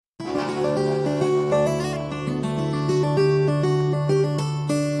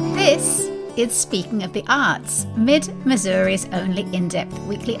This is Speaking of the Arts, Mid-Missouri's only in-depth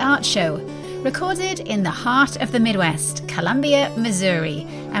weekly art show, recorded in the heart of the Midwest, Columbia, Missouri,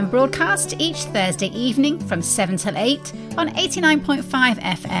 and broadcast each Thursday evening from 7 till 8 on 89.5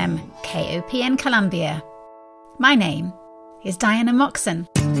 FM, KOPN Columbia. My name is Diana Moxon.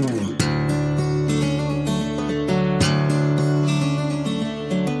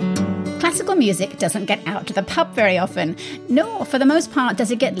 Classical music doesn't get out to the pub very often, nor for the most part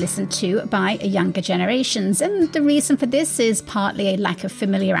does it get listened to by younger generations, and the reason for this is partly a lack of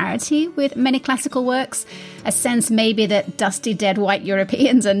familiarity with many classical works, a sense maybe that dusty dead white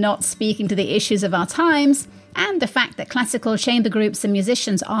Europeans are not speaking to the issues of our times, and the fact that classical chamber groups and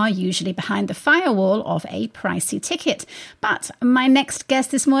musicians are usually behind the firewall of a pricey ticket. But my next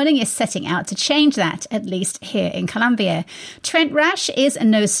guest this morning is setting out to change that, at least here in Columbia. Trent Rash is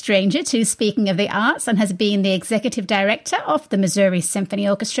no stranger to Speaking of the Arts and has been the executive director of the Missouri Symphony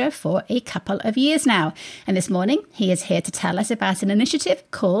Orchestra for a couple of years now. And this morning, he is here to tell us about an initiative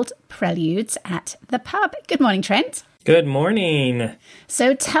called Preludes at the Pub. Good morning, Trent. Good morning.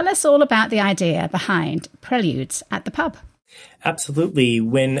 So tell us all about the idea behind Preludes at the Pub. Absolutely.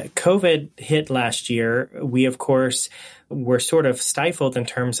 When COVID hit last year, we, of course, were sort of stifled in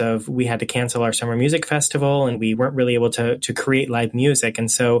terms of we had to cancel our summer music festival and we weren't really able to create live music.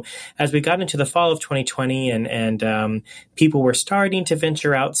 And so as we got into the fall of 2020 and people were starting to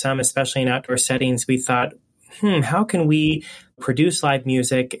venture out some, especially in outdoor settings, we thought, how can we produce live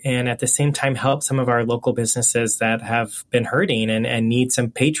music and at the same time help some of our local businesses that have been hurting and need some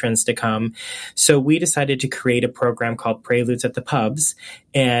patrons to come? So we decided to create a program called Preludes at the Pubs.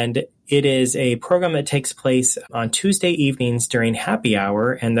 And it is a program that takes place on Tuesday evenings during happy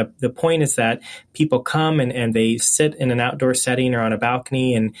hour. And the point is that people come and they sit in an outdoor setting or on a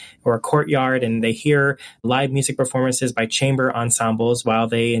balcony or a courtyard, and they hear live music performances by chamber ensembles while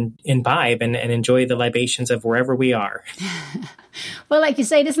they imbibe and enjoy the libations of wherever we are. Well, like you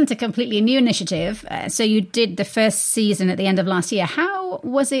say, it isn't a completely new initiative. So you did the first season at the end of last year. How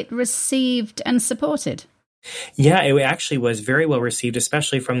was it received and supported? Yeah, it actually was very well received,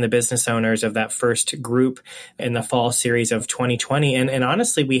 especially from the business owners of that first group in the fall series of 2020. And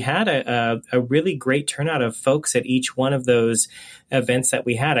honestly, we had a really great turnout of folks at each one of those events that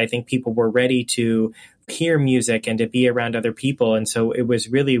we had. I think people were ready to hear music and to be around other people. And so it was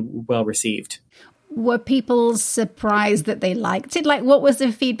really well received. Were people surprised that they liked it? Like, what was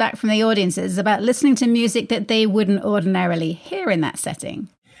the feedback from the audiences about listening to music that they wouldn't ordinarily hear in that setting?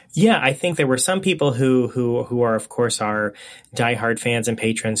 Yeah, I think there were some people who are, of course, our diehard fans and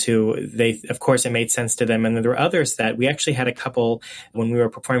patrons of course, it made sense to them. And there were others that we actually had a couple when we were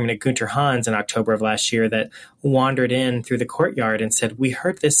performing at Gunter Hans in October of last year that wandered in through the courtyard and said, "We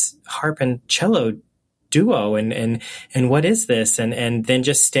heard this harp and cello duo and what is this?" And then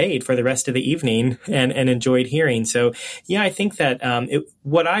just stayed for the rest of the evening and enjoyed hearing. So yeah, I think that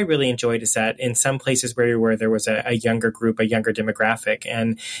what I really enjoyed is that in some places where we were, there was a younger group, a younger demographic,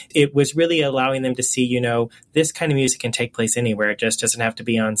 and it was really allowing them to see, this kind of music can take place anywhere. It just doesn't have to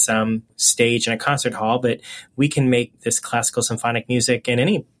be on some stage in a concert hall, but we can make this classical symphonic music in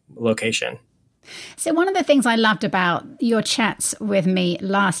any location. So one of the things I loved about your chats with me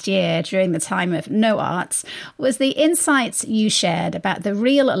last year during the time of No Arts was the insights you shared about the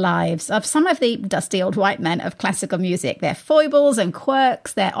real lives of some of the dusty old white men of classical music, their foibles and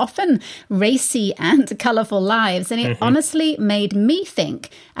quirks, their often racy and colourful lives. And it honestly made me think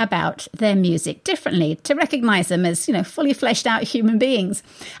about their music differently, to recognise them as, fully fleshed out human beings.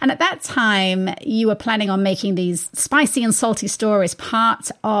 And at that time, you were planning on making these spicy and salty stories part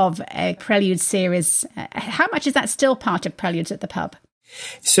of a Prelude series. How much is that still part of Preludes at the Pub?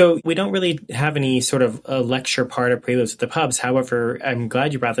 So we don't really have any sort of a lecture part of Preludes at the Pubs. However, I'm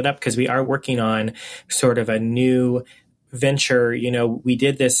glad you brought that up because we are working on sort of a new venture. We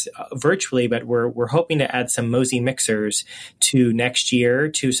did this virtually, but we're hoping to add some Mozy mixers to next year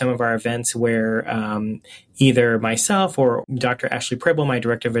to some of our events where either myself or Dr. Ashley Pribble, my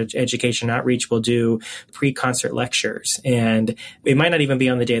director of education outreach, will do pre-concert lectures. And it might not even be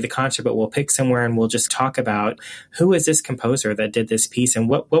on the day of the concert, but we'll pick somewhere and we'll just talk about who is this composer that did this piece and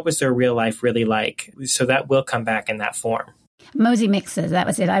what was their real life really like. So that will come back in that form. Mozy mixers, that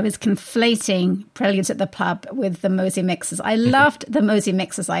was it. I was conflating Preludes at the Pub with the Mozy mixers. I loved the Mozy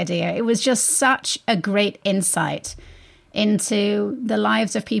mixers idea. It was just such a great insight into the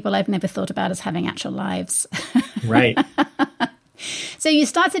lives of people I've never thought about as having actual lives. Right. So you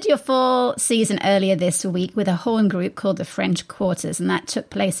started your fall season earlier this week with a horn group called the French Quarters, and that took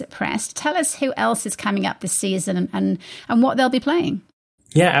place at Prest. Tell us who else is coming up this season and what they'll be playing.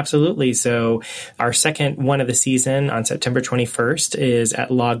 Yeah, absolutely. So our second one of the season on September 21st is at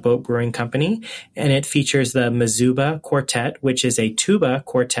Logboat Brewing Company, and it features the Mazuba Quartet, which is a tuba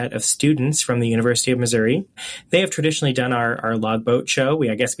quartet of students from the University of Missouri. They have traditionally done our Logboat show.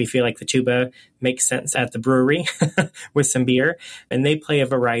 I guess we feel like the tuba makes sense at the brewery with some beer. And they play a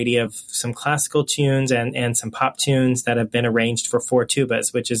variety of some classical tunes and some pop tunes that have been arranged for 4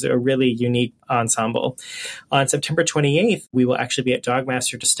 tubas, which is a really unique ensemble. On September 28th, we will actually be at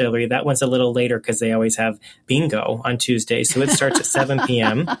Dogmaster Distillery. That one's a little later because they always have bingo on Tuesday. So it starts at 7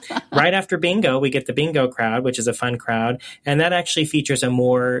 p.m. Right after bingo, we get the bingo crowd, which is a fun crowd. And that actually features an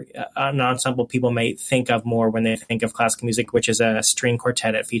ensemble people may think of more when they think of classical music, which is a string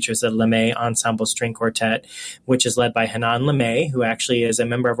quartet. It features a LeMay Ensemble String Quartet, which is led by Hanan LeMay, who actually is a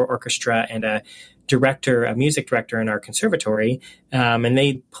member of our orchestra and a music director in our conservatory. And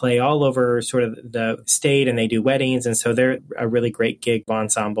they play all over sort of the state, and they do weddings. And so they're a really great gig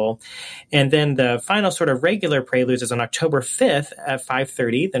ensemble. And then the final sort of regular preludes is on October 5th at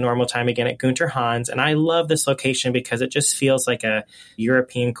 5:30, the normal time again at Gunter Hans. And I love this location because it just feels like a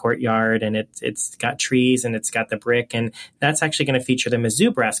European courtyard, and it's got trees and it's got the brick. And that's actually going to feature the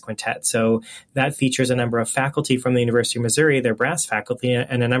Mizzou Brass Quintet. So that features a number of faculty from the University of Missouri, their brass faculty,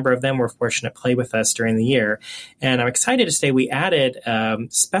 and a number of them were fortunate to play with us during the year. And I'm excited to say we added a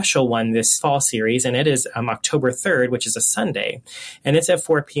special one this fall series, and it is October 3rd, which is a Sunday. And it's at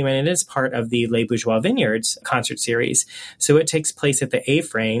 4 p.m. and it is part of the Les Bourgeois Vineyards concert series. So it takes place at the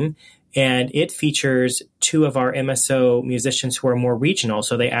A-Frame, and it features 2 of our MSO musicians who are more regional.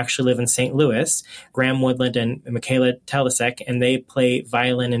 So they actually live in St. Louis, Graham Woodland and Michaela Telisek, and they play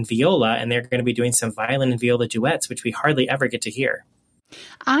violin and viola, and they're going to be doing some violin and viola duets, which we hardly ever get to hear.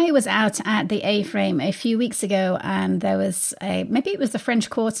 I was out at the A-Frame a few weeks ago, and there was maybe it was the French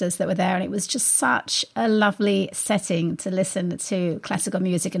Quarters that were there, and it was just such a lovely setting to listen to classical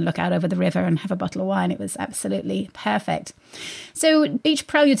music and look out over the river and have a bottle of wine. It was absolutely perfect. So each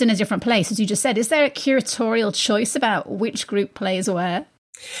prelude's in a different place, as you just said. Is there a curatorial choice about which group plays where?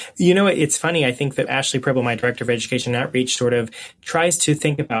 You know, it's funny. I think that Ashley Pribble, my director of education and outreach, sort of tries to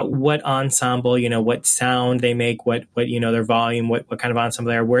think about what ensemble, what sound they make, what their volume, what kind of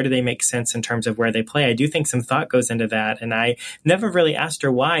ensemble they are, where do they make sense in terms of where they play. I do think some thought goes into that. And I never really asked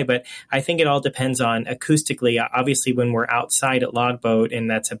her why, but I think it all depends on acoustically. Obviously, when we're outside at Logboat and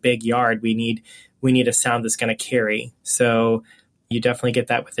that's a big yard, we need a sound that's going to carry. So you definitely get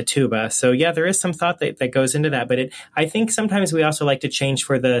that with the tuba. So yeah, there is some thought that goes into that. But I think sometimes we also like to change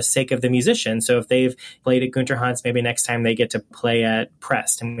for the sake of the musician. So if they've played at Gunter Hans, maybe next time they get to play at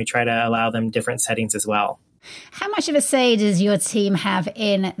Prest, and we try to allow them different settings as well. How much of a say does your team have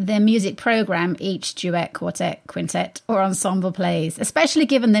in the music program each duet, quartet, quintet, or ensemble plays, especially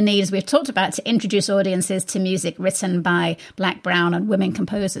given the needs we've talked about to introduce audiences to music written by Black, brown, and women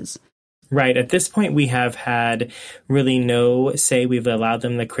composers? Right. At this point, we have had really no say. We've allowed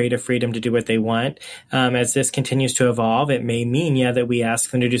them the creative freedom to do what they want. As this continues to evolve, it may mean, that we ask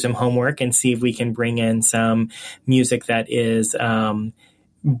them to do some homework and see if we can bring in some music that is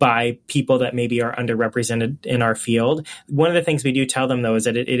by people that maybe are underrepresented in our field. One of the things we do tell them, though, is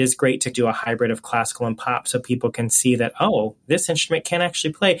that it is great to do a hybrid of classical and pop so people can see that, this instrument can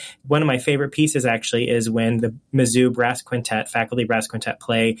actually play. One of my favorite pieces actually is when the Mizzou Brass Quintet, faculty brass quintet,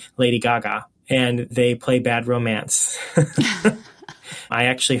 play Lady Gaga, and they play Bad Romance. I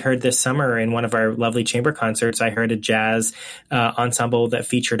actually heard this summer in one of our lovely chamber concerts, I heard a jazz ensemble that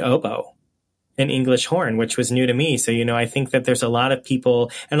featured oboe and English horn, which was new to me. So, I think that there's a lot of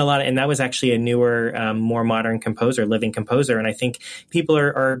people and that was actually a newer, more modern composer, living composer. And I think people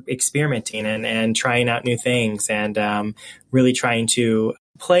are experimenting and trying out new things and really trying to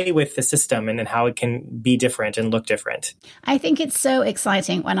play with the system and how it can be different and look different. I think it's so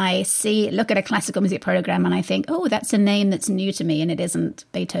exciting when I look at a classical music program and I think, that's a name that's new to me, and it isn't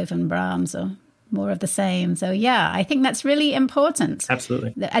Beethoven, Brahms, or more of the same. So yeah, I think that's really important.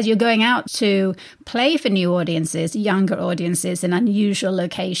 Absolutely. As you're going out to play for new audiences, younger audiences in unusual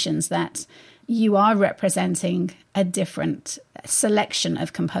locations, that you are representing a different selection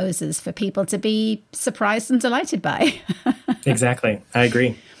of composers for people to be surprised and delighted by. Exactly. I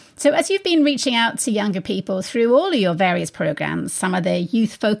agree. So as you've been reaching out to younger people through all of your various programs, some of the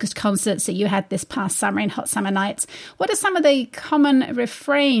youth-focused concerts that you had this past summer in Hot Summer Nights, what are some of the common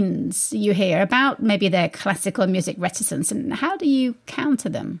refrains you hear about maybe their classical music reticence, and how do you counter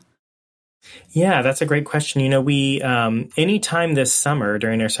them? Yeah, that's a great question. We, anytime this summer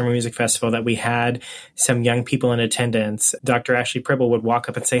during our Summer Music Festival that we had some young people in attendance, Dr. Ashley Pribble would walk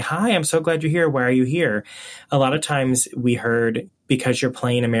up and say, "Hi, I'm so glad you're here. Why are you here?" A lot of times we heard, "Because you're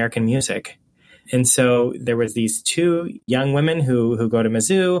playing American music." And so there was these two young women who go to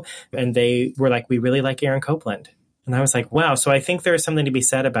Mizzou, and they were like, we really like Aaron Copland. And I was like, wow. So I think there's something to be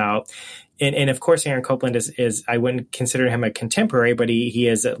said about, and of course, Aaron Copland is I wouldn't consider him a contemporary, but he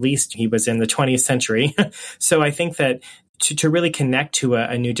is, at least he was in the 20th century. So I think that to really connect to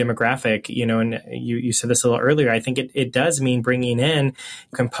a new demographic, and you said this a little earlier, I think it does mean bringing in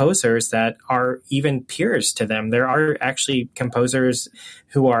composers that are even peers to them. There are actually composers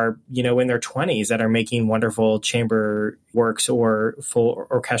who are, in their 20s that are making wonderful chamber works or full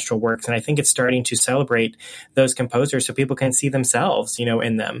orchestral works. And I think it's starting to celebrate those composers so people can see themselves,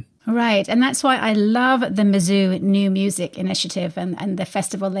 in them. Right. And that's why I love the Mizzou New Music Initiative and the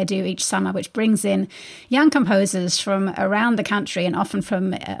festival they do each summer, which brings in young composers from around the country and often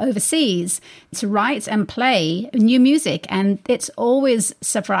from overseas to write and play new music. And it's always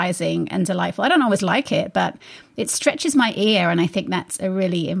surprising and delightful. I don't always like it, but it stretches my ear, and I think that's a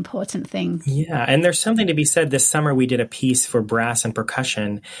really important thing. Yeah, and there's something to be said. This summer, we did a piece for brass and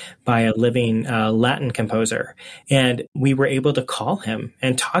percussion by a living Latin composer, and we were able to call him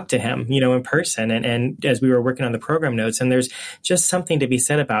and talk to him, in person, and as we were working on the program notes. And there's just something to be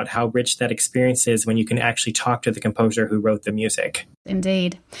said about how rich that experience is when you can actually talk to the composer who wrote the music.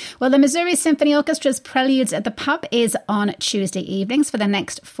 Indeed. Well, the Missouri Symphony Orchestra's Preludes at the Pub is on Tuesday evenings for the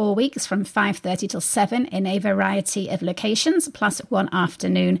next 4 weeks from 5:30 till 7 in a variety of locations, plus one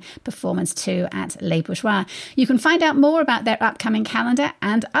afternoon performance too at Les Bourgeois. You can find out more about their upcoming calendar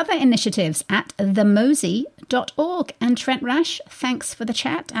and other initiatives at themosey.org. And Trent Rash, thanks for the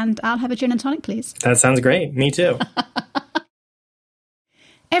chat, and I'll have a gin and tonic, please. That sounds great. Me too.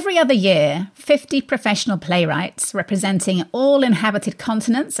 Every other year, 50 professional playwrights representing all inhabited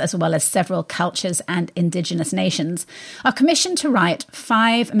continents, as well as several cultures and indigenous nations, are commissioned to write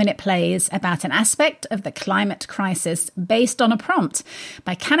 5-minute plays about an aspect of the climate crisis based on a prompt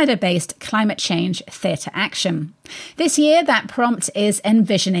by Canada-based Climate Change Theatre Action. This year, that prompt is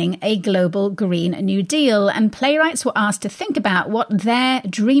envisioning a global Green New Deal, and playwrights were asked to think about what their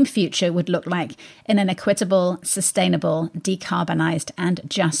dream future would look like in an equitable, sustainable, decarbonised and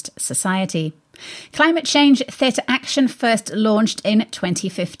just society. Climate Change Theatre Action first launched in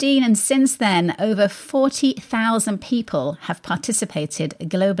 2015, and since then, over 40,000 people have participated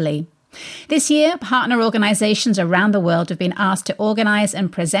globally. This year, partner organisations around the world have been asked to organise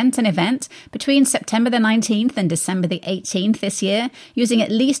and present an event between September the 19th and December the 18th this year, using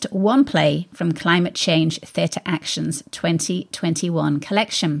at least one play from Climate Change Theatre Action's 2021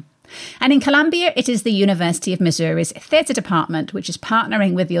 collection. And in Columbia, it is the University of Missouri's theatre department, which is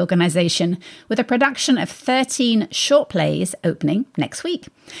partnering with the organisation with a production of 13 short plays opening next week.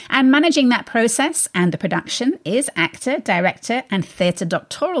 And managing that process and the production is actor, director and theatre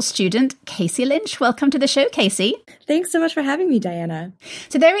doctoral student Casey Lynch. Welcome to the show, Casey. Thanks so much for having me, Diana.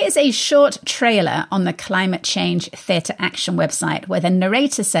 So there is a short trailer on the Climate Change Theatre Action website where the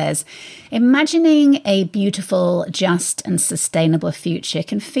narrator says, imagining a beautiful, just and sustainable future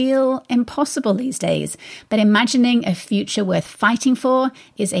can feel impossible these days, but imagining a future worth fighting for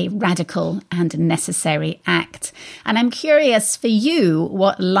is a radical and necessary act. And I'm curious for you,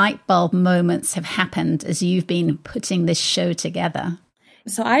 what light bulb moments have happened as you've been putting this show together?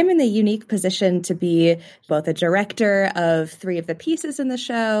 So I'm in the unique position to be both a director of 3 of the pieces in the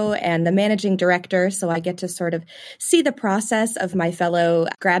show and the managing director. So I get to sort of see the process of my fellow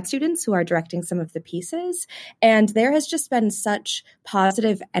grad students who are directing some of the pieces. And there has just been such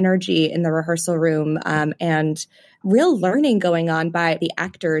positive energy in the rehearsal room and real learning going on by the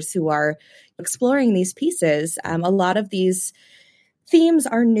actors who are exploring these pieces. A lot of these themes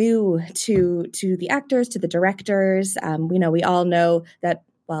are new to the actors, to the directors. We all know that,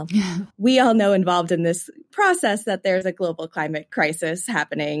 we all know involved in this process that there's a global climate crisis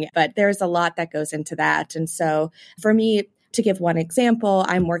happening, but there's a lot that goes into that. And so for me, to give one example,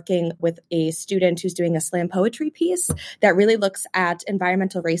 I'm working with a student who's doing a slam poetry piece that really looks at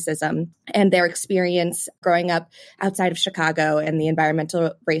environmental racism and their experience growing up outside of Chicago and the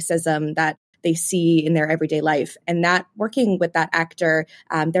environmental racism that they see in their everyday life. And that working with that actor,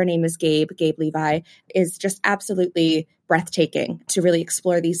 their name is Gabe Levi, is just absolutely breathtaking to really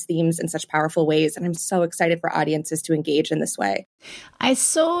explore these themes in such powerful ways. And I'm so excited for audiences to engage in this way. I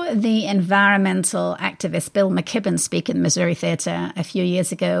saw the environmental activist Bill McKibben speak in the Missouri Theatre a few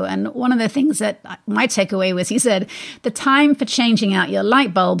years ago. And one of the things that my takeaway was, he said, the time for changing out your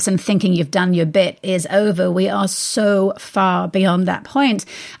light bulbs and thinking you've done your bit is over. We are so far beyond that point.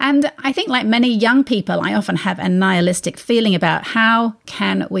 And I think like many young people, I often have a nihilistic feeling about how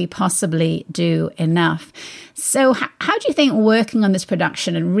can we possibly do enough? So how do you think working on this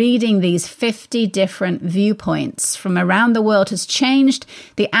production and reading these 50 different viewpoints from around the world has changed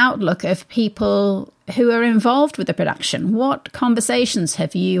the outlook of people who are involved with the production? What conversations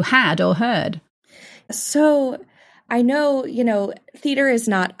have you had or heard? So I know, theater is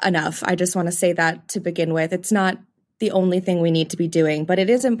not enough. I just want to say that to begin with. It's not the only thing we need to be doing, but it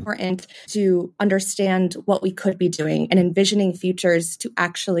is important to understand what we could be doing and envisioning futures to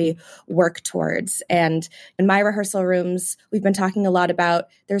actually work towards. And in my rehearsal rooms, we've been talking a lot about,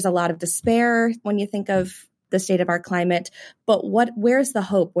 there's a lot of despair when you think of the state of our climate, but where's the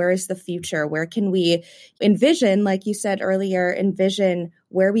hope? Where is the future? Where can we envision, like you said earlier, envision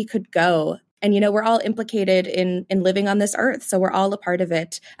where we could go? And, we're all implicated in living on this earth. So we're all a part of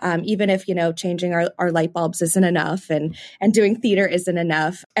it. Even if, changing our light bulbs isn't enough and doing theater isn't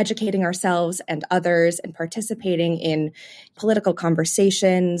enough, educating ourselves and others and participating in political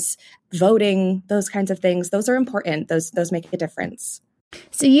conversations, voting, those kinds of things, those are important. Those make a difference.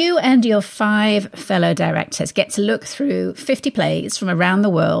 So you and your 5 fellow directors get to look through 50 plays from around the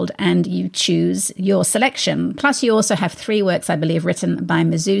world and you choose your selection. Plus, you also have 3 works, I believe, written by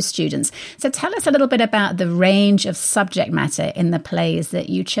Mizzou students. So tell us a little bit about the range of subject matter in the plays that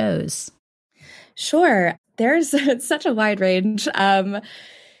you chose. Sure. There's such a wide range.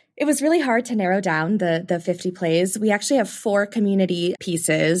 It was really hard to narrow down the 50 plays. We actually have 4 community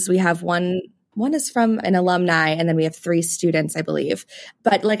pieces. We have one is from an alumni, and then we have 3 students, I believe.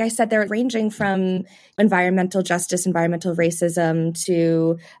 But like I said, they're ranging from environmental justice, environmental racism,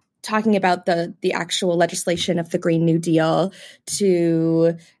 to talking about the actual legislation of the Green New Deal,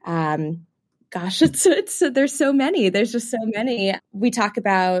 to, there's so many. There's just so many. We talk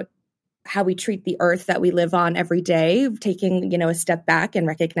about how we treat the earth that we live on every day, taking, a step back and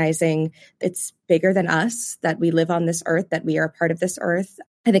recognizing it's bigger than us, that we live on this earth, that we are a part of this earth.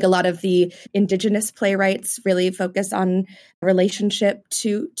 I think a lot of the Indigenous playwrights really focus on relationship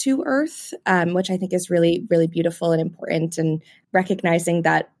to earth, which I think is really, really beautiful and important, and recognizing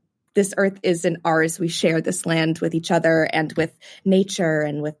that this earth isn't ours. We share this land with each other and with nature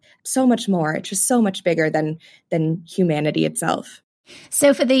and with so much more. It's just so much bigger than humanity itself.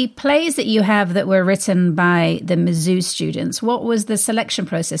 So for the plays that you have that were written by the Mizzou students, what was the selection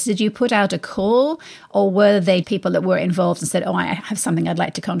process? Did you put out a call, or were they people that were involved and said, I have something I'd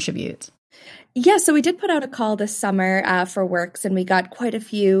like to contribute? Yeah, so we did put out a call this summer for works, and we got quite a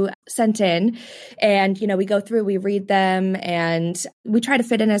few sent in. And, we go through, we read them, and we try to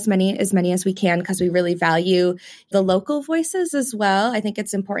fit in as many as we can, because we really value the local voices as well. I think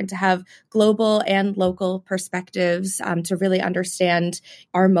it's important to have global and local perspectives to really understand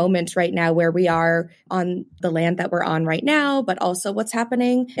our moment right now, where we are on the land that we're on right now, but also what's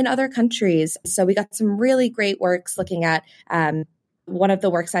happening in other countries. So we got some really great works looking at one of the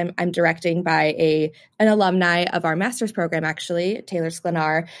works I'm directing by an alumni of our master's program, actually, Taylor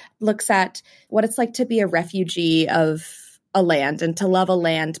Sklenar, looks at what it's like to be a refugee of a land and to love a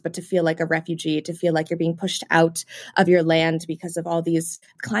land, but to feel like a refugee, to feel like you're being pushed out of your land because of all these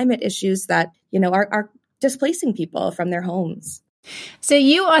climate issues that, are displacing people from their homes. So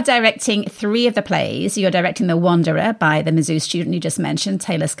you are directing 3 of the plays. You're directing The Wanderer by the Mizzou student you just mentioned,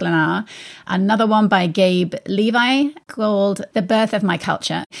 Taylor Sklenar, another one by Gabe Levi called The Birth of My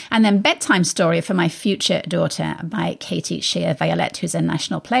Culture, and then Bedtime Story for My Future Daughter by Katie Shea-Violette, who's a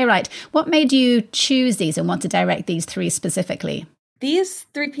national playwright. What made you choose these and want to direct these 3 specifically? These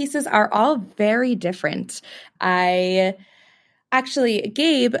 3 pieces are all very different. Actually,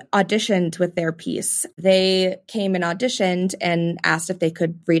 Gabe auditioned with their piece. They came and auditioned and asked if they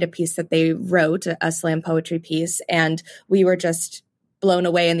could read a piece that they wrote, a slam poetry piece. And we were just blown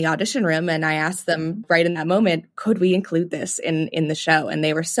away in the audition room. And I asked them right in that moment, could we include this in the show? And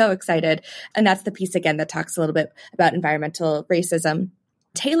they were so excited. And that's the piece, again, that talks a little bit about environmental racism.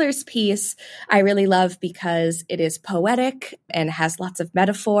 Taylor's piece I really love because it is poetic and has lots of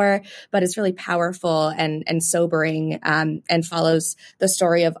metaphor, but it's really powerful and sobering, and follows the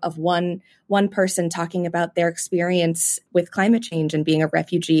story of one person talking about their experience with climate change and being a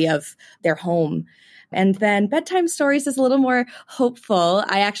refugee of their home. And then Bedtime Stories is a little more hopeful.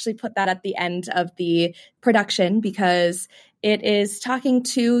 I actually put that at the end of the production because it is talking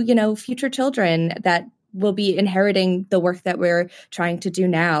to, future children that will be inheriting the work that we're trying to do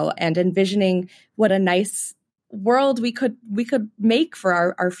now, and envisioning what a nice world we could make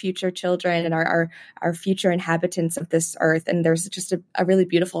for our future children and our future inhabitants of this earth. And there's just a really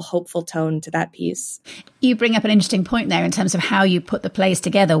beautiful, hopeful tone to that piece. You bring up an interesting point there in terms of how you put the plays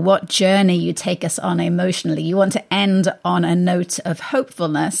together, what journey you take us on emotionally. You want to end on a note of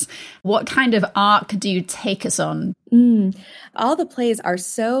hopefulness. What kind of arc do you take us on? All the plays are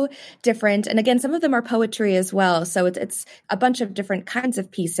so different. And again, some of them are poetry as well. So it's a bunch of different kinds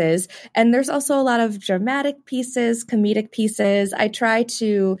of pieces. And there's also a lot of dramatic pieces, comedic pieces. I tried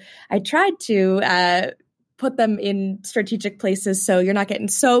to put them in strategic places so you're not getting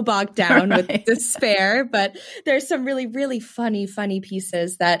so bogged down with despair. But there's some really, really funny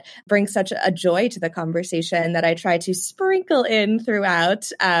pieces that bring such a joy to the conversation that I try to sprinkle in throughout.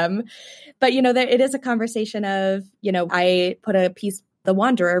 But, it is a conversation of, I put a piece, The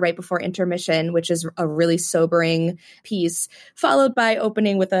Wanderer, right before intermission, which is a really sobering piece, followed by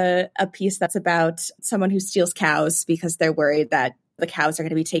opening with a piece that's about someone who steals cows because they're worried that the cows are going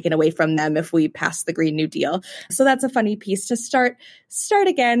to be taken away from them if we pass the Green New Deal. So that's a funny piece to start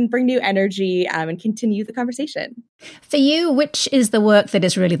again, bring new energy, and continue the conversation. For you, which is the work that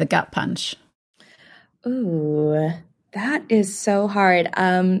is really the gut punch? Ooh, that is so hard.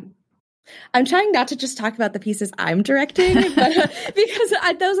 I'm trying not to just talk about the pieces I'm directing, but because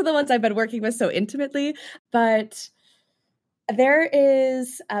those are the ones I've been working with so intimately. But there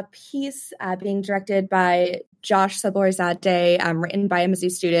is a piece being directed by Josh Saborzadeh, written by a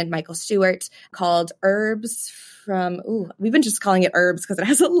Mizzou student, Michael Stewart, called Herbs from, we've been just calling it Herbs because it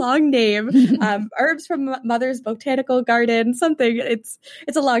has a long name. Herbs from Mother's Botanical Garden, something. It's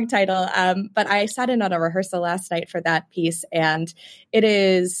a long title. But I sat in on a rehearsal last night for that piece, and it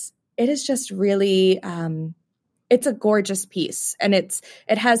is just really, it's a gorgeous piece, and it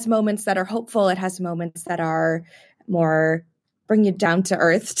has moments that are hopeful. It has moments that are more bring you down to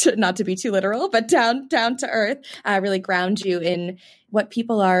earth, not to be too literal, but down to earth, really ground you in what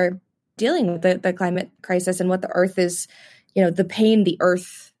people are dealing with, the climate crisis, and what the earth is, the pain the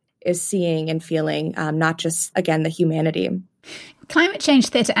earth is seeing and feeling, not just, again, the humanity. Climate Change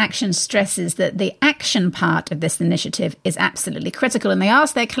Theatre Action stresses that the action part of this initiative is absolutely critical, and they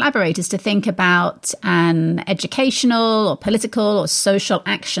ask their collaborators to think about an educational or political or social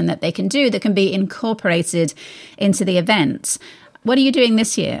action that they can do that can be incorporated into the event. What are you doing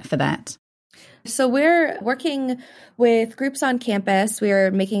this year for that? So we're working with groups on campus. We're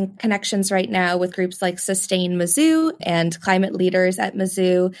making connections right now with groups like Sustain Mizzou and Climate Leaders at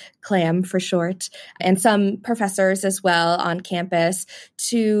Mizzou, CLAM for short, and some professors as well on campus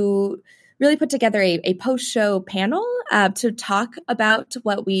to really put together a post-show panel to talk about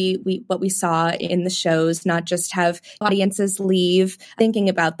what we saw in the shows, not just have audiences leave thinking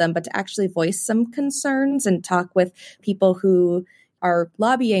about them, but to actually voice some concerns and talk with people who are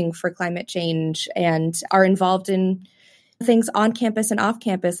lobbying for climate change and are involved in things on campus and off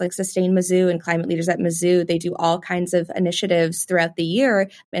campus, like Sustain Mizzou and Climate Leaders at Mizzou. They do all kinds of initiatives throughout the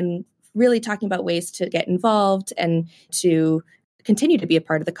year and really talking about ways to get involved and to continue to be a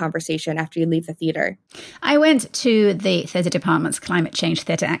part of the conversation after you leave the theater. I went to the theatre department's Climate Change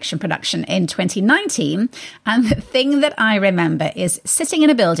Theatre Action production in 2019, and the thing that I remember is sitting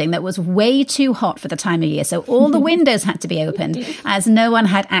in a building that was way too hot for the time of year, so all the windows had to be opened as no one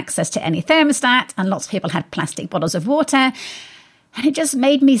had access to any thermostat, and lots of people had plastic bottles of water. And it just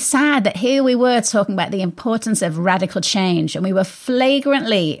made me sad that here we were talking about the importance of radical change, and we were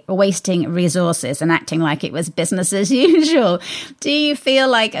flagrantly wasting resources and acting like it was business as usual. Do you feel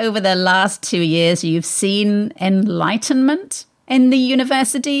like over the last 2 years you've seen enlightenment in the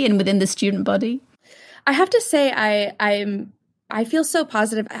university and within the student body? I have to say I feel so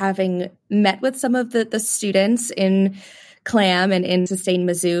positive having met with some of the students in CLAM and in Sustain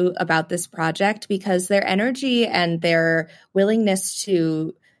Mizzou about this project, because their energy and their willingness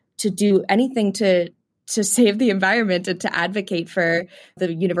to do anything to save the environment and to advocate for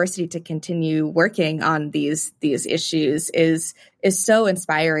the university to continue working on these issues is so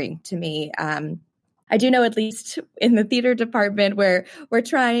inspiring to me. I do know, at least in the theater department, where we're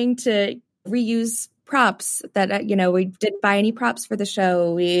trying to reuse props that, we didn't buy any props for the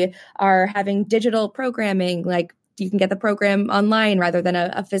show. We are having digital programming, like you can get the program online rather than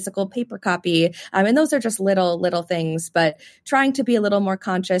a physical paper copy. And those are just little things, but trying to be a little more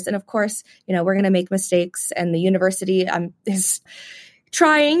conscious. And of course, we're going to make mistakes, and the university is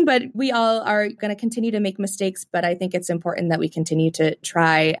trying, but we all are going to continue to make mistakes. But I think it's important that we continue to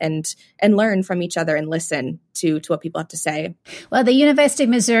try and learn from each other and listen to what people have to say. Well, the University of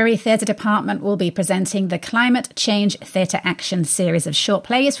Missouri Theatre Department will be presenting the Climate Change Theatre Action series of short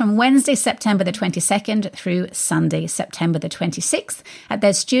plays from Wednesday, September the 22nd through Sunday, September the 26th at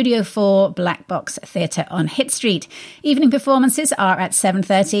their Studio 4 Black Box Theatre on Hitt Street. Evening performances are at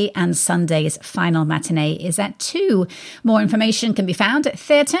 7:30 and Sunday's final matinee is at 2. More information can be found at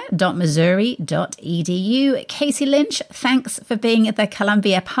theatre.missouri.edu. Casey Lynch, thanks for being the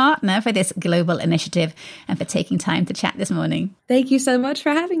Columbia partner for this global initiative and for taking time to chat this morning. Thank you so much for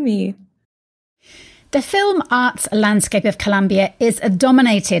having me. The film arts landscape of Colombia is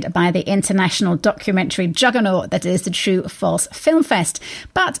dominated by the international documentary juggernaut that is the True False Film Fest.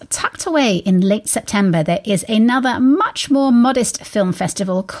 But tucked away in late September, there is another much more modest film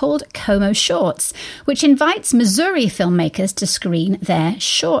festival called Como Shorts, which invites Missouri filmmakers to screen their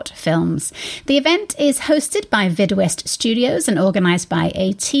short films. The event is hosted by VidWest Studios and organized by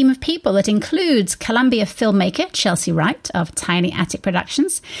a team of people that includes Columbia filmmaker Chelsea Wright of Tiny Attic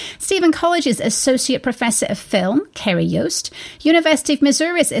Productions, Stephen College's Associate Professor of Film, Kerry Yost, University of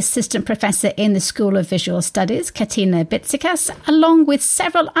Missouri's Assistant Professor in the School of Visual Studies, Katina Bitsikas, along with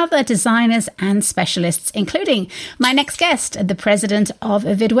several other designers and specialists, including my next guest, the president of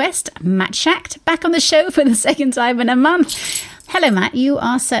VidWest, Matt Schacht, back on the show for the second time in a month. Hello, Matt. You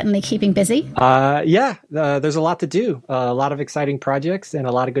are certainly keeping busy. There's a lot to do, a lot of exciting projects and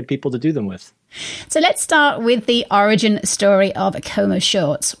a lot of good people to do them with. So let's start with the origin story of Como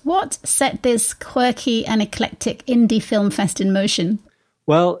Shorts. What set this quirky and eclectic indie film fest in motion?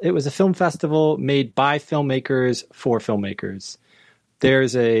 Well, it was a film festival made by filmmakers for filmmakers.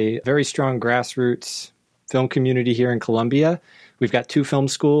 There's a very strong grassroots film community here in Columbia. We've got 2 film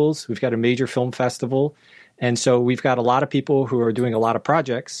schools. We've got a major film festival. And so we've got a lot of people who are doing a lot of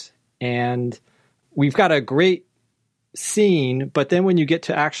projects. And we've got a great scene, but then when you get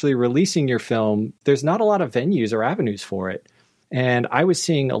to actually releasing your film, there's not a lot of venues or avenues for it. And I was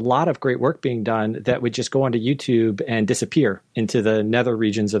seeing a lot of great work being done that would just go onto YouTube and disappear into the nether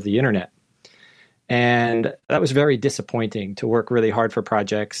regions of the internet. And that was very disappointing, to work really hard for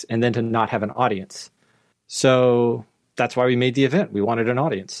projects and then to not have an audience. So that's why we made the event. We wanted an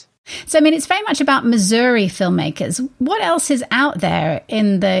audience. So, I mean, it's very much about Missouri filmmakers. What else is out there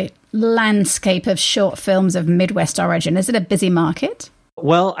in the landscape of short films of Midwest origin? Is it a busy market?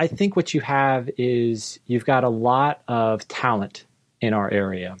 Well, I think what you have is you've got a lot of talent in our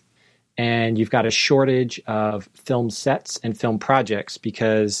area, and you've got a shortage of film sets and film projects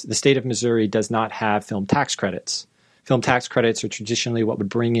because the state of Missouri does not have film tax credits. Film tax credits are traditionally what would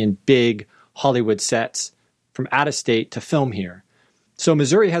bring in big Hollywood sets from out of state to film here. So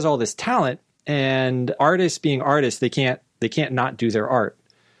Missouri has all this talent, and artists being artists, they can't not do their art.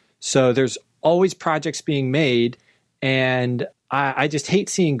 So there's always projects being made, and I just hate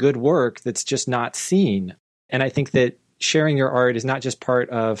seeing good work that's just not seen. And I think that sharing your art is not just part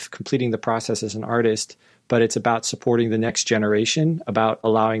of completing the process as an artist, but it's about supporting the next generation, about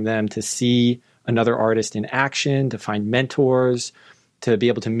allowing them to see another artist in action, to find mentors, to be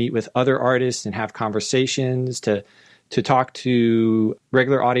able to meet with other artists and have conversations, to talk to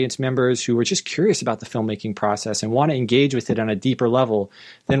regular audience members who are just curious about the filmmaking process and want to engage with it on a deeper level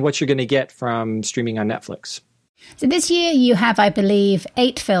than what you're going to get from streaming on Netflix. So this year you have, I believe,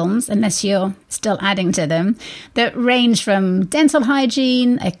 8 films, unless you're still adding to them, that range from dental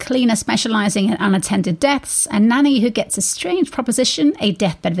hygiene, a cleaner specializing in unattended deaths, a nanny who gets a strange proposition, a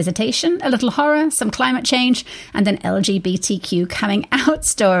deathbed visitation, a little horror, some climate change, and an LGBTQ coming out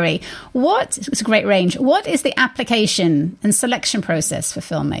story. It's a great range. What is the application and selection process for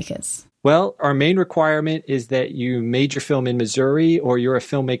filmmakers? Well, our main requirement is that you made your film in Missouri or you're a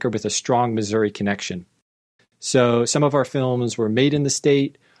filmmaker with a strong Missouri connection. So some of our films were made in the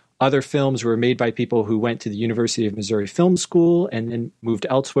state. Other films were made by people who went to the University of Missouri Film School and then moved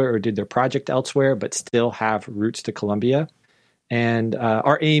elsewhere or did their project elsewhere, but still have roots to Columbia. And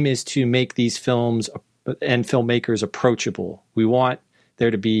our aim is to make these films and filmmakers approachable. We want there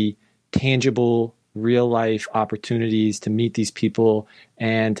to be tangible, real-life opportunities to meet these people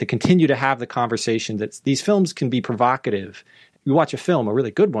and to continue to have the conversation that these films can be provocative. You watch a film, a really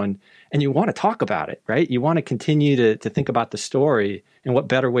good one, and you want to talk about it, right? You want to continue to think about the story, and what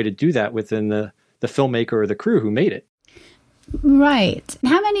better way to do that within the filmmaker or the crew who made it. Right.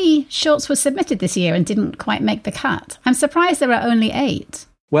 How many shorts were submitted this year and didn't quite make the cut? I'm surprised there are only 8.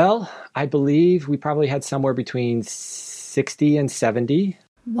 Well, I believe we probably had somewhere between 60 and 70.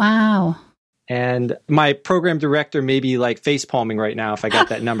 Wow. And my program director may be like face palming right now if I got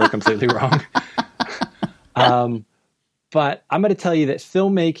that number completely wrong. But I'm going to tell you that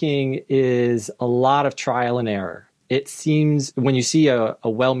filmmaking is a lot of trial and error. It seems when you see a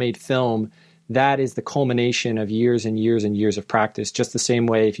well-made film, that is the culmination of years and years and years of practice. Just the same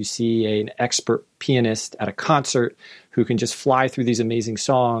way if you see an expert pianist at a concert who can just fly through these amazing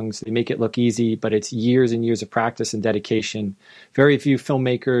songs, they make it look easy, but it's years and years of practice and dedication. Very few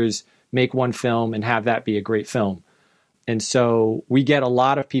filmmakers make one film and have that be a great film. And so we get a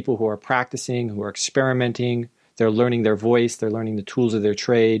lot of people who are practicing, who are experimenting. They're learning their voice, they're learning the tools of their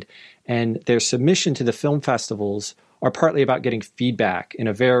trade, and their submission to the film festivals are partly about getting feedback in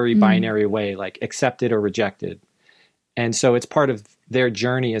a very binary way, like accepted or rejected. And so it's part of their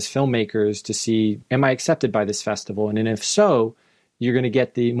journey as filmmakers to see, am I accepted by this festival? And if so, you're going to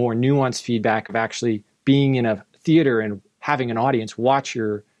get the more nuanced feedback of actually being in a theater and having an audience watch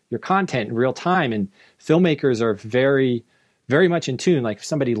your content in real time. And filmmakers are very, very much in tune. Like if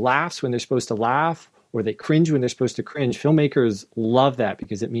somebody laughs when they're supposed to laugh or they cringe when they're supposed to cringe, filmmakers love that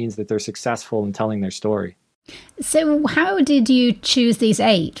because it means that they're successful in telling their story. So how did you choose these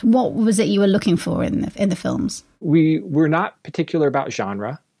 8? What was it you were looking for in the films? We're not particular about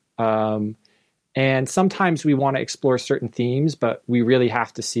genre. And sometimes we want to explore certain themes, but we really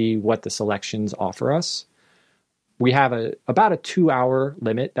have to see what the selections offer us. We have about a 2-hour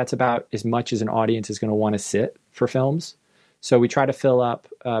limit. That's about as much as an audience is going to want to sit for films. So we try to fill up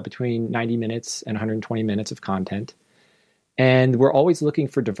between 90 minutes and 120 minutes of content. And we're always looking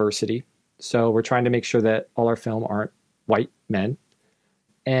for diversity. So we're trying to make sure that all our film aren't white men.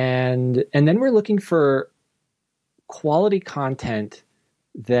 And then we're looking for quality content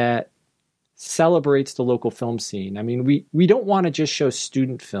that celebrates the local film scene. I mean, we don't want to just show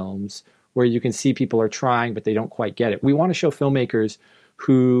student films where you can see people are trying, but they don't quite get it. We want to show filmmakers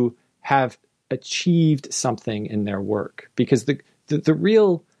who have achieved something in their work, because the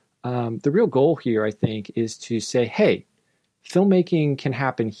real goal here, I think, is to say, hey, filmmaking can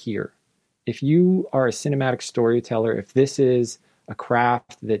happen here. If you are a cinematic storyteller, if this is a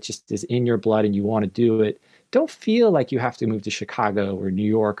craft that just is in your blood and you want to do it, don't feel like you have to move to Chicago or New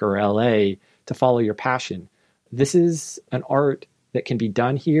York or LA to follow your passion. This is an art that can be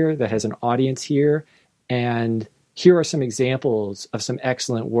done here, that has an audience here, and here are some examples of some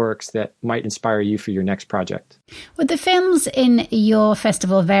excellent works that might inspire you for your next project. Would the films in your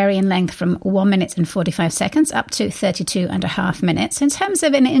festival vary in length from 1 minute and 45 seconds up to 32.5 minutes? In terms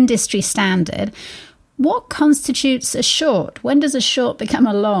of an industry standard, what constitutes a short? When does a short become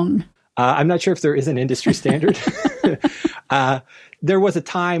a long? I'm not sure if there is an industry standard. There was a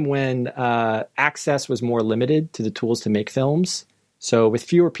time when access was more limited to the tools to make films. So with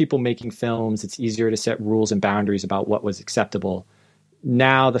fewer people making films, it's easier to set rules and boundaries about what was acceptable.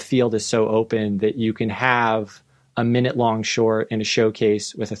 Now the field is so open that you can have a minute-long short in a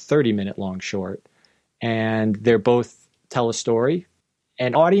showcase with a 30-minute-long short. And they're both tell a story.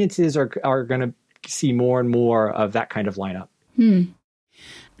 And audiences are going to see more and more of that kind of lineup.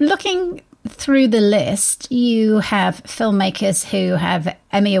 Looking through the list, you have filmmakers who have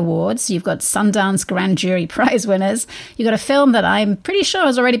Emmy Awards. You've got Sundance Grand Jury Prize winners. You've got a film that I'm pretty sure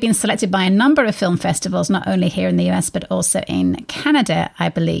has already been selected by a number of film festivals, not only here in the US, but also in Canada, I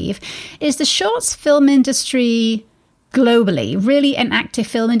believe. Is the shorts film industry globally really an active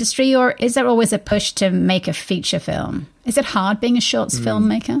film industry, or is there always a push to make a feature film? Is it hard being a shorts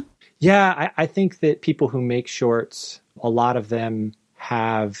filmmaker? Yeah, I think that people who make shorts, a lot of them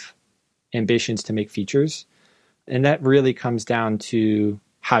have ambitions to make features. And that really comes down to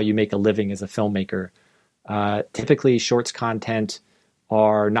how you make a living as a filmmaker. Typically, shorts content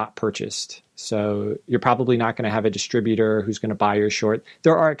are not purchased. So you're probably not going to have a distributor who's going to buy your short.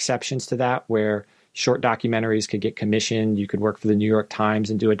 There are exceptions to that where short documentaries could get commissioned. You could work for the New York Times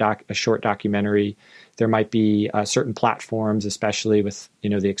and do a short documentary. There might be certain platforms, especially with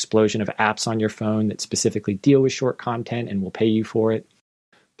the explosion of apps on your phone that specifically deal with short content and will pay you for it.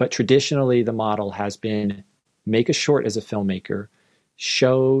 But traditionally, the model has been make a short as a filmmaker,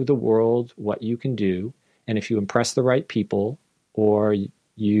 show the world what you can do, and if you impress the right people or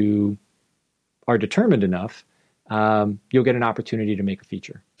you are determined enough, you'll get an opportunity to make a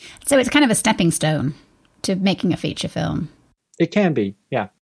feature. So it's kind of a stepping stone to making a feature film. It can be, yeah.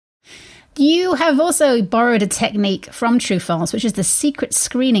 You have also borrowed a technique from True/False, which is the secret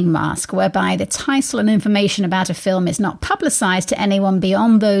screening mask, whereby the title and information about a film is not publicized to anyone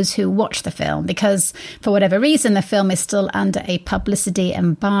beyond those who watch the film, because for whatever reason, the film is still under a publicity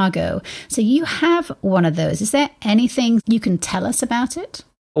embargo. So you have one of those. Is there anything you can tell us about it?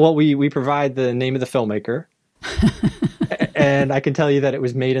 Well, we provide the name of the filmmaker, and I can tell you that it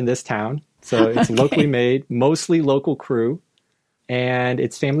was made in this town. So it's locally made, mostly local crew, and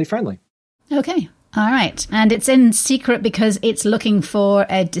it's family friendly. Okay. All right. And it's in secret because it's looking for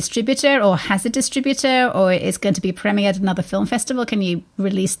a distributor or has a distributor or is going to be premiered at another film festival. Can you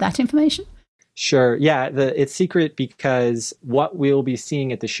release that information? Sure. Yeah. It's secret because what we'll be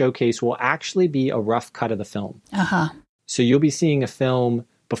seeing at the showcase will actually be a rough cut of the film. So you'll be seeing a film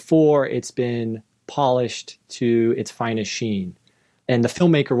before it's been polished to its finest sheen. And the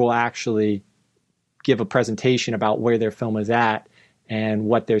filmmaker will actually give a presentation about where their film is at and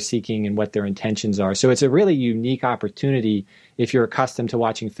what they're seeking and what their intentions are. So it's a really unique opportunity if you're accustomed to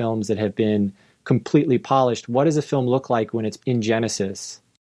watching films that have been completely polished. What does a film look like when it's in Genesis?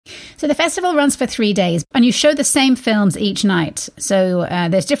 So the festival runs for 3 days and you show the same films each night. So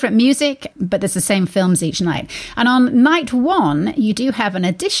there's different music, but there's the same films each night. And on night one, you do have an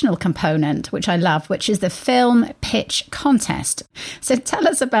additional component, which I love, which is the film pitch contest. So tell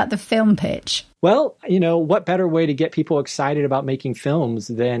us about the film pitch. Well, what better way to get people excited about making films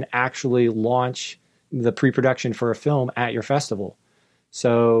than actually launch the pre-production for a film at your festival?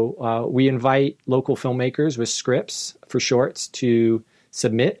 So we invite local filmmakers with scripts for shorts to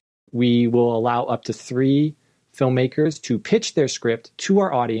submit. We will allow up to 3 filmmakers to pitch their script to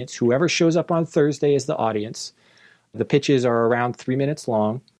our audience. Whoever shows up on Thursday is the audience. The pitches are around 3 minutes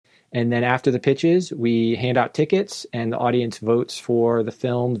long. And then after the pitches, we hand out tickets and the audience votes for the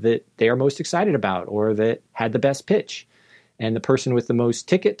film that they are most excited about or that had the best pitch. And the person with the most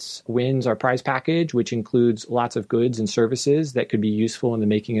tickets wins our prize package, which includes lots of goods and services that could be useful in the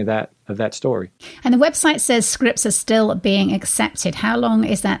making of that story. And the website says scripts are still being accepted. How long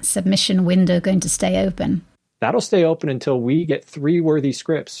is that submission window going to stay open? That'll stay open until we get 3 worthy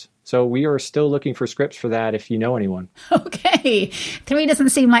scripts. So we are still looking for scripts for that if you know anyone. Okay. 3 doesn't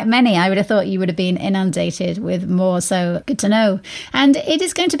seem like many. I would have thought you would have been inundated with more. So good to know. And it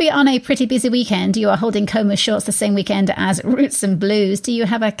is going to be on a pretty busy weekend. You are holding Coma Shorts the same weekend as Roots and Blues. Do you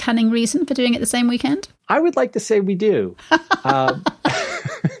have a cunning reason for doing it the same weekend? I would like to say we do.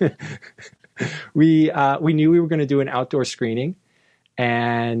 We knew we were going to do an outdoor screening,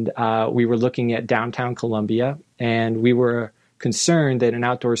 and we were looking at downtown Columbia, and we were concerned that an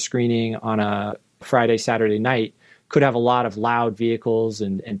outdoor screening on a Friday, Saturday night could have a lot of loud vehicles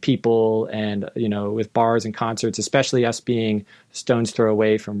and people and, with bars and concerts, especially us being a stone's throw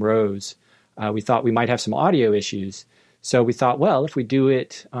away from Rose. We thought we might have some audio issues. So we thought, well, if we do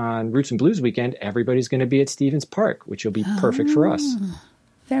it on Roots and Blues weekend, everybody's going to be at Stevens Park, which will be perfect for us.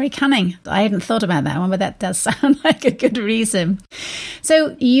 Very cunning. I hadn't thought about that one, but that does sound like a good reason.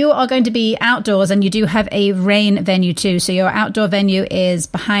 So you are going to be outdoors and you do have a rain venue too. So your outdoor venue is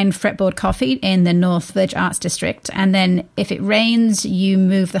behind Fretboard Coffee in the North Village Arts District. And then if it rains, you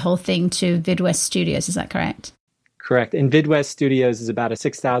move the whole thing to Vidwest Studios. Is that correct? Correct. And Vidwest Studios is about a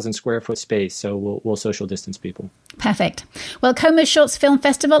 6,000 square foot space, so we'll social distance people. Perfect. Well, Coma Shorts Film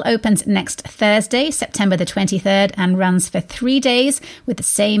Festival opens next Thursday, September the 23rd, and runs for 3 days with the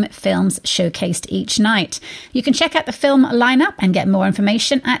same films showcased each night. You can check out the film lineup and get more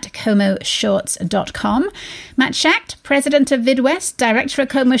information at comoshorts.com. Matt Schacht, president of Vidwest, director of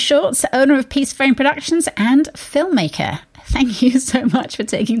Coma Shorts, owner of Peace Frame Productions, and filmmaker. Thank you so much for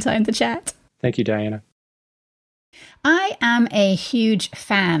taking time to chat. Thank you, Diana. I am a huge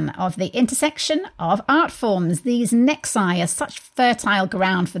fan of the intersection of art forms. These nexi are such fertile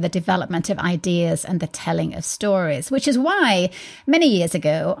ground for the development of ideas and the telling of stories, which is why many years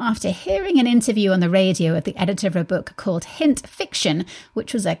ago, after hearing an interview on the radio of the editor of a book called Hint Fiction,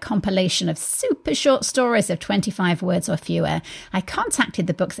 which was a compilation of super short stories of 25 words or fewer, I contacted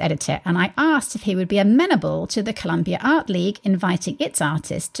the book's editor and I asked if he would be amenable to the Columbia Art League inviting its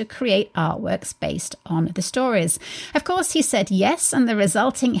artists to create artworks based on the stories. Of course, he said yes, and the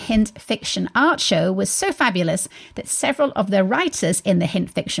resulting Hint Fiction art show was so fabulous that several of the writers in the Hint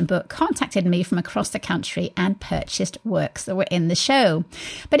Fiction book contacted me from across the country and purchased works that were in the show.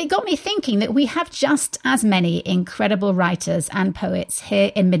 But it got me thinking that we have just as many incredible writers and poets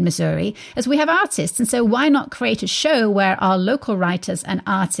here in mid-Missouri as we have artists, and so why not create a show where our local writers and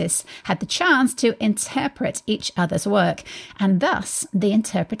artists had the chance to interpret each other's work, and thus the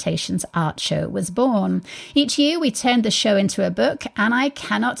Interpretations Art Show was born. Each year we turned the show into a book, and I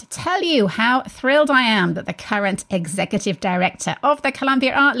cannot tell you how thrilled I am that the current executive director of the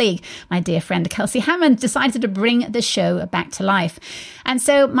Columbia Art League, my dear friend Kelsey Hammond, decided to bring the show back to life. And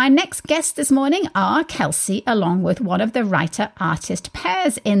so my next guests this morning are Kelsey, along with one of the writer-artist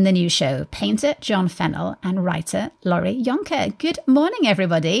pairs in the new show, painter John Fennell and writer Laurie Yonker. Good morning,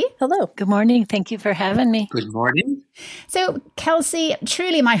 everybody. Hello. Good morning. Thank you for having me. Good morning. So, Kelsey,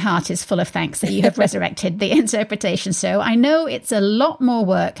 truly my heart is full of thanks that you have resurrected the Interpretation Show. I know it's a lot more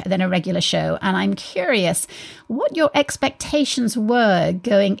work than a regular show, and I'm curious what your expectations were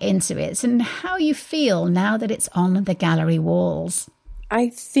going into it and how you feel now that it's on the gallery walls. I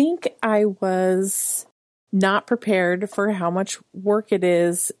think I was not prepared for how much work it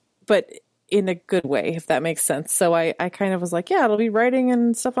is, but in a good way, if that makes sense. So I kind of was like, yeah, it'll be writing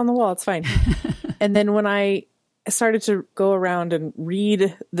and stuff on the wall. It's fine. And then when I started to go around and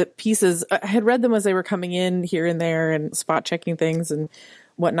read the pieces, I had read them as they were coming in here and there and spot checking things and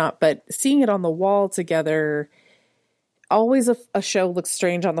whatnot. But seeing it on the wall together, always a show looks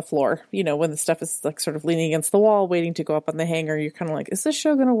strange on the floor. You know, when the stuff is like sort of leaning against the wall, waiting to go up on the hanger, you're kind of like, is this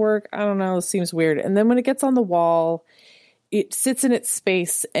show going to work? I don't know. It seems weird. And then when it gets on the wall, it sits in its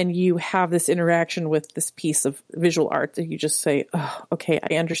space and you have this interaction with this piece of visual art that you just say, oh, okay,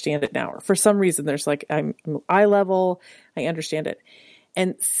 I understand it now. Or for some reason, there's like, I'm eye level, I understand it.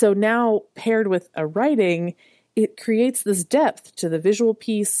 And so now paired with a writing, it creates this depth to the visual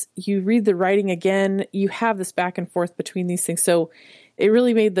piece. You read the writing again, you have this back and forth between these things. So it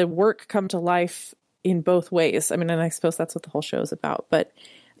really made the work come to life in both ways. I mean, and I suppose that's what the whole show is about, but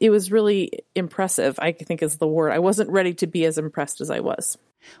it was really impressive, I think is the word. I wasn't ready to be as impressed as I was.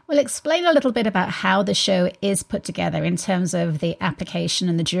 Well, explain a little bit about how the show is put together in terms of the application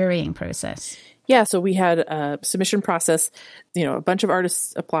and the jurying process. Yeah, so we had a submission process. A bunch of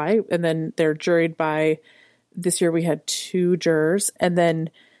artists apply, and then they're juried by, this year we had 2 jurors, and then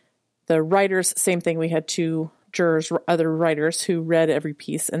the writers, same thing, we had 2 jurors, other writers who read every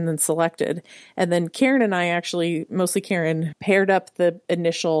piece and then selected. And then Karen and I actually, mostly Karen, paired up the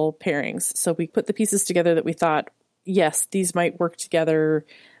initial pairings. So we put the pieces together that we thought, yes, these might work together.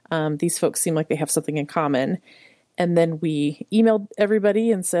 These folks seem like they have something in common. And then we emailed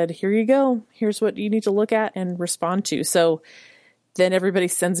everybody and said, here you go. Here's what you need to look at and respond to. So then everybody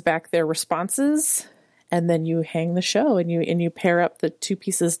sends back their responses, and then you hang the show and you pair up the 2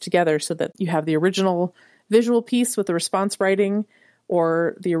 pieces together so that you have the original visual piece with the response writing,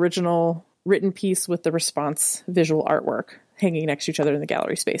 or the original written piece with the response visual artwork hanging next to each other in the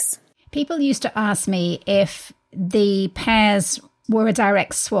gallery space. People used to ask me if the pairs were a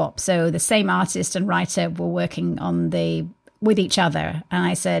direct swap. So the same artist and writer were working with each other. And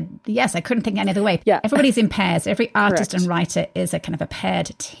I said, yes, I couldn't think any other way. Yeah. Everybody's in pairs. Every artist Correct. and writer is a kind of a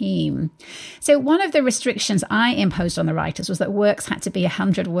paired team. So one of the restrictions I imposed on the writers was that works had to be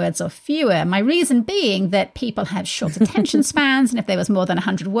 100 words or fewer. My reason being that people have short attention spans, and if there was more than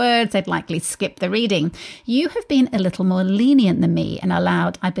 100 words, they'd likely skip the reading. You have been a little more lenient than me and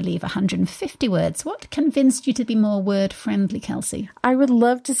allowed, I believe, 150 words. What convinced you to be more word-friendly, Kelsey? I would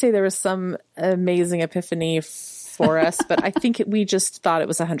love to say there was some amazing epiphany for us, but I think we just thought it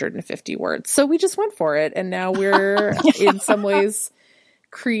was 150 words. So we just went for it. And now we're in some ways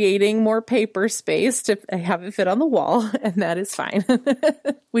creating more paper space to have it fit on the wall. And that is fine.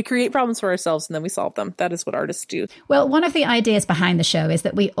 We create problems for ourselves and then we solve them. That is what artists do. Well, one of the ideas behind the show is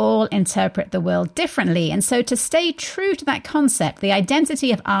that we all interpret the world differently. And so to stay true to that concept, the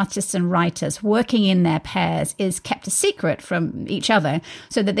identity of artists and writers working in their pairs is kept a secret from each other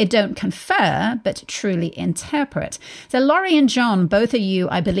so that they don't confer, but truly interpret. So Laurie and John, both of you,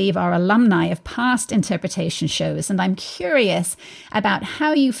 I believe, are alumni of past interpretation shows. And I'm curious about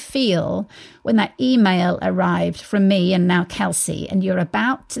how you feel when that email arrived from me and now Kelsey, and you're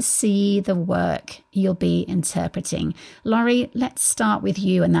about to see the work you'll be interpreting. Laurie, let's start with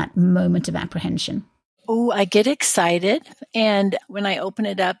you and that moment of apprehension. Oh, I get excited. And when I open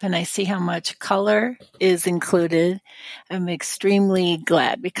it up and I see how much color is included, I'm extremely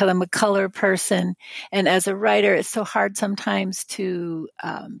glad because I'm a color person. And as a writer, it's so hard sometimes to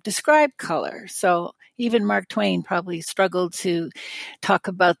describe color. So even Mark Twain probably struggled to talk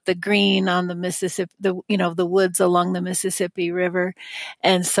about the green on the Mississippi, the woods along the Mississippi River.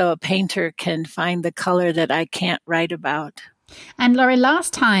 And so a painter can find the color that I can't write about. And Laurie,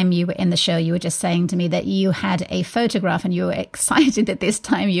 last time you were in the show, you were just saying to me that you had a photograph and you were excited that this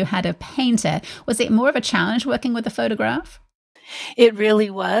time you had a painter. Was it more of a challenge working with a photograph? It really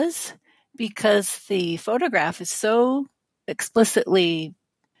was, because the photograph is so explicitly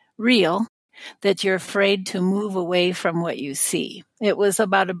real that you're afraid to move away from what you see. It was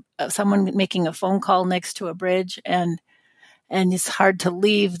about someone making a phone call next to a bridge, and it's hard to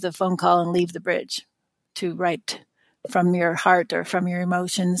leave the phone call and leave the bridge to write from your heart or from your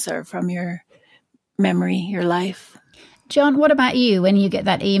emotions or from your memory, your life. John, what about you when you get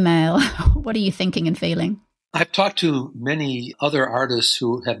that email? What are you thinking and feeling? I've talked to many other artists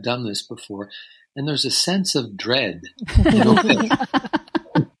who have done this before, and there's a sense of dread.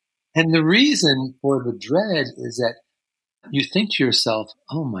 And the reason for the dread is that you think to yourself,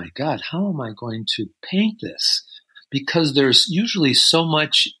 oh my God, how am I going to paint this? Because there's usually so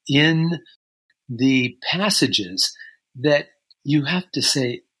much in the passages that you have to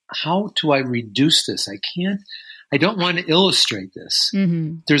say, how do I reduce this? I don't want to illustrate this.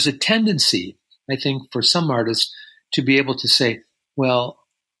 Mm-hmm. There's a tendency, I think, for some artists to be able to say, well,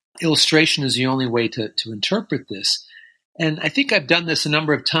 illustration is the only way to interpret this. And I think I've done this a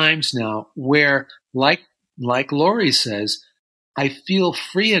number of times now where, like Laurie says, I feel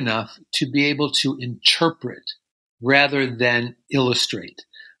free enough to be able to interpret rather than illustrate.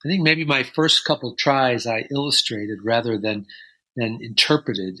 I think maybe my first couple tries I illustrated rather than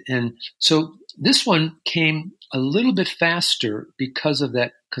interpreted. And so this one came a little bit faster because of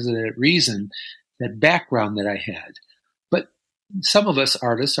that reason, that background that I had. But some of us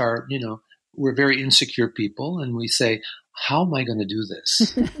artists are, we're very insecure people, and we say, how am I going to do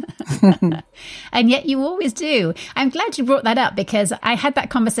this? And yet you always do. I'm glad you brought that up, because I had that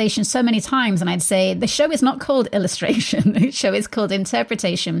conversation so many times, and I'd say the show is not called illustration. The show is called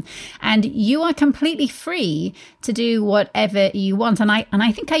interpretation, and you are completely free to do whatever you want. And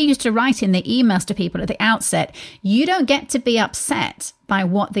I think I used to write in the emails to people at the outset, you don't get to be upset by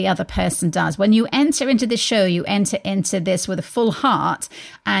what the other person does. When you enter into the show, you enter into this with a full heart,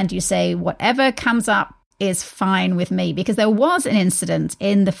 and you say, whatever comes up is fine with me. Because there was an incident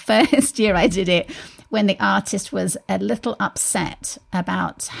in the first year I did it when the artist was a little upset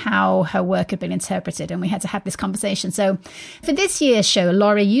about how her work had been interpreted, and we had to have this conversation. So for this year's show,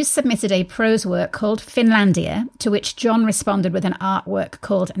 Laurie, you submitted a prose work called Finlandia, to which John responded with an artwork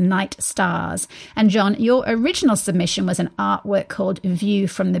called Night Stars. And John, your original submission was an artwork called View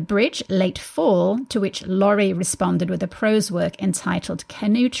from the Bridge, Late Fall, to which Laurie responded with a prose work entitled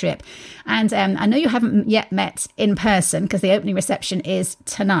Canoe Trip. And I know you haven't yet met in person, because the opening reception is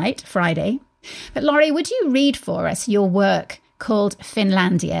tonight, Friday. But Laurie, would you read for us your work called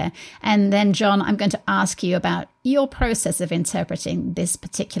Finlandia? And then, John, I'm going to ask you about your process of interpreting this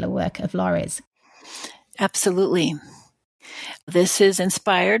particular work of Laurie's. Absolutely. This is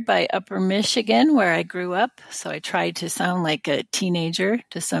inspired by Upper Michigan, where I grew up, so I tried to sound like a teenager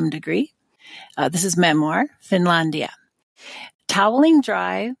to some degree. This is memoir, Finlandia. Toweling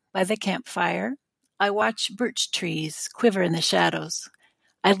dry by the campfire, I watch birch trees quiver in the shadows.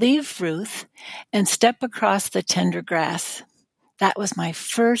 I leave Ruth and step across the tender grass. That was my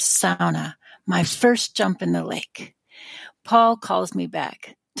first sauna, my first jump in the lake. Paul calls me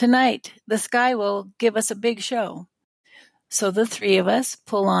back. Tonight, the sky will give us a big show. So the three of us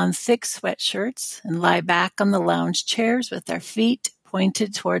pull on thick sweatshirts and lie back on the lounge chairs with our feet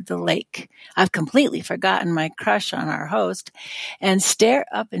pointed toward the lake. I've completely forgotten my crush on our host and stare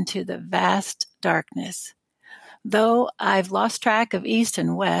up into the vast darkness. Though I've lost track of east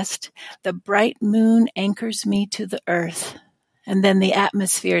and west, the bright moon anchors me to the earth, and then the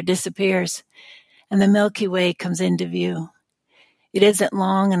atmosphere disappears, and the Milky Way comes into view. It isn't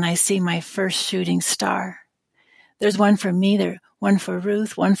long, and I see my first shooting star. There's one for me, there, one for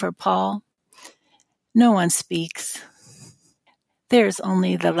Ruth, one for Paul. No one speaks. There's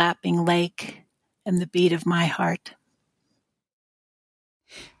only the lapping lake and the beat of my heart.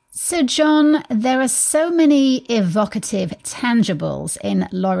 So, John, there are so many evocative tangibles in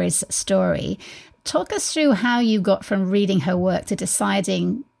Laurie's story. Talk us through how you got from reading her work to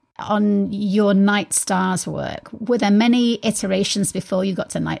deciding on your Night Stars work. Were there many iterations before you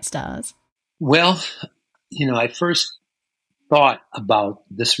got to Night Stars? Well, I first thought about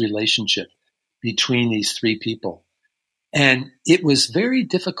this relationship between these three people. And it was very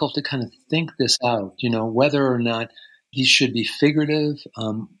difficult to kind of think this out, whether or not these should be figurative.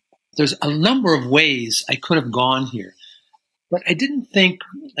 There's a number of ways I could have gone here. But I didn't think,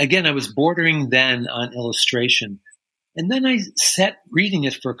 again, I was bordering then on illustration. And then I sat reading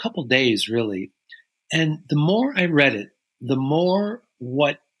it for a couple days, really. And the more I read it, the more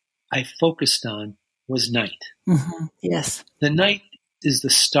what I focused on was night. Mm-hmm. Yes. The night is the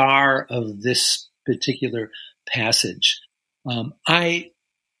star of this particular passage.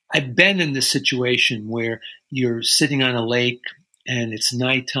 I've been in this situation where you're sitting on a lake and it's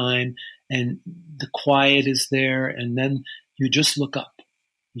nighttime and the quiet is there, and then you just look up.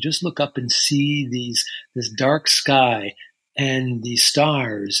 You just look up and see this dark sky and these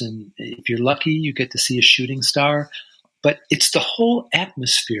stars, and if you're lucky, you get to see a shooting star, but it's the whole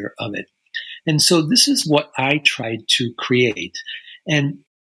atmosphere of it. And so this is what I tried to create. And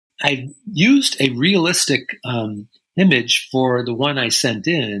I used a realistic image for the one I sent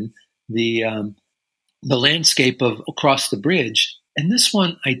in, the landscape of across the bridge. And this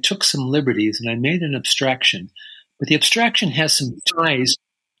one, I took some liberties and I made an abstraction. But the abstraction has some ties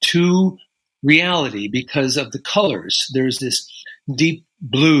to reality because of the colors. There's this deep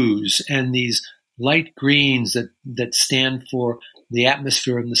blues and these light greens that stand for the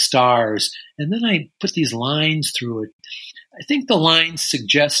atmosphere and the stars. And then I put these lines through it. I think the lines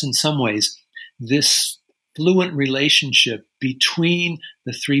suggest in some ways this fluent relationship between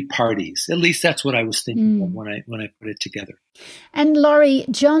the three parties. At least that's what I was thinking of when I put it together. And Laurie,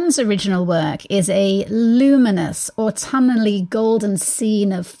 John's original work is a luminous, autumnally golden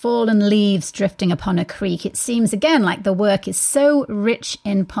scene of fallen leaves drifting upon a creek. It seems again like the work is so rich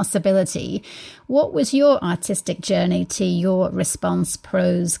in possibility. What was your artistic journey to your response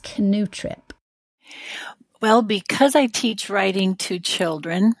prose Canoe Trip? Well, because I teach writing to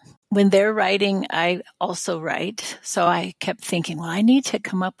children, when they're writing, I also write. So I kept thinking, well, I need to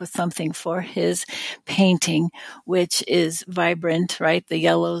come up with something for his painting, which is vibrant, right? The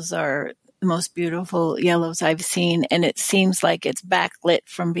yellows are the most beautiful yellows I've seen. And it seems like it's backlit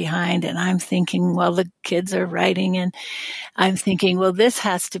from behind. And I'm thinking, well, the kids are writing, and I'm thinking, well, this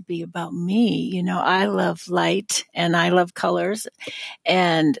has to be about me. You know, I love light and I love colors,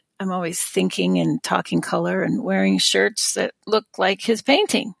 and I'm always thinking and talking color and wearing shirts that look like his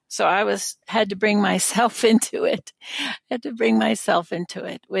painting. So I had to bring myself into it.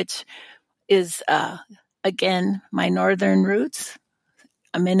 Which is, again, my northern roots.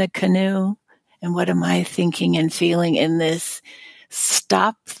 I'm in a canoe, and what am I thinking and feeling in this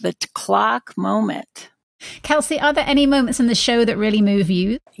stop the clock moment? Kelsey, are there any moments in the show that really move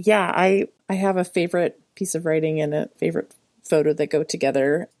you? Yeah, I have a favorite piece of writing and a favorite photo that go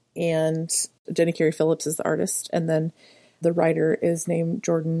together. And Jenny Carey Phillips is the artist, and then the writer is named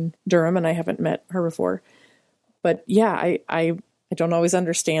Jordan Durham, and I haven't met her before. But yeah, I don't always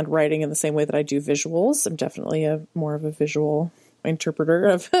understand writing in the same way that I do visuals. I'm definitely more of a visual interpreter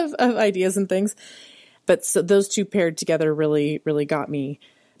of ideas and things. But so those two paired together really, really got me.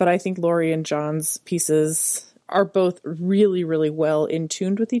 But I think Laurie and John's pieces are both really, really well in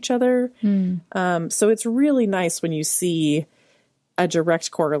tuned with each other. So it's really nice when you see a direct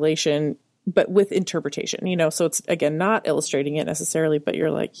correlation, but with interpretation, you know, so it's, again, not illustrating it necessarily, but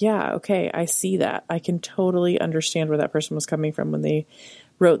you're like, yeah, okay, I see that. I can totally understand where that person was coming from when they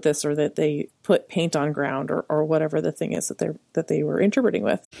wrote this, or that they put paint on ground, or whatever the thing is that they were interpreting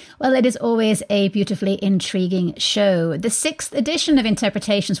with. Well, it is always a beautifully intriguing show. The 6th edition of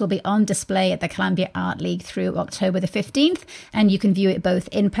Interpretations will be on display at the Columbia Art League through October the 15th, and you can view it both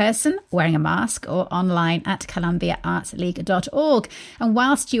in person, wearing a mask, or online at columbiaartleague.org. And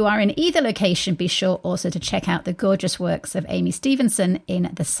whilst you are in either location, be sure also to check out the gorgeous works of Amy Stevenson in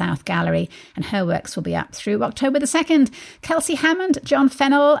the South Gallery, and her works will be up through October the 2nd. Kelsey Hammond, John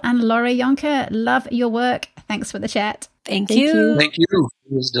Fennell, and Laurie Yonker, love your work. Thanks for the chat. Thank you. Thank you.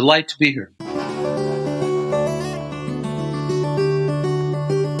 It was a delight to be here.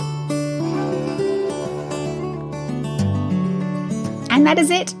 And that is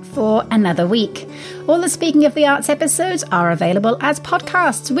it for another week. All the Speaking of the Arts episodes are available as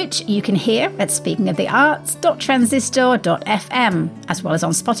podcasts, which you can hear at speakingofthearts.transistor.fm, as well as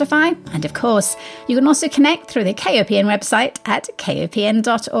on Spotify. And of course, you can also connect through the KOPN website at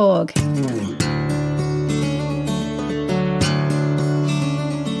kopn.org.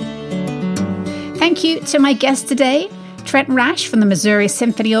 Thank you to my guests today, Trent Rash from the Missouri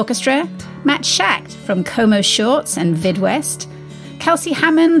Symphony Orchestra, Matt Schacht from Como Shorts and VidWest, Kelsey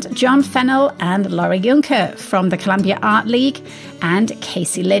Hammond, John Fennell, and Laurie Yonker from the Columbia Art League, and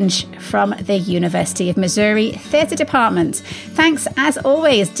Casey Lynch from the University of Missouri Theatre Department. Thanks, as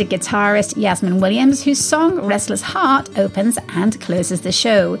always, to guitarist Yasmin Williams, whose song Restless Heart opens and closes the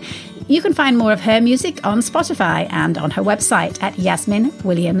show. You can find more of her music on Spotify and on her website at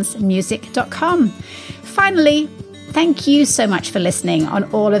yasminwilliamsmusic.com. Finally, thank you so much for listening on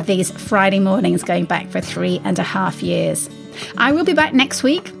all of these Friday mornings going back for 3.5 years. I will be back next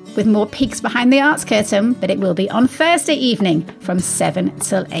week with more peeks behind the arts curtain, but it will be on Thursday evening from 7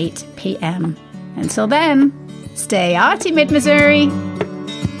 till 8 p.m. Until then, stay arty, Mid-Missouri.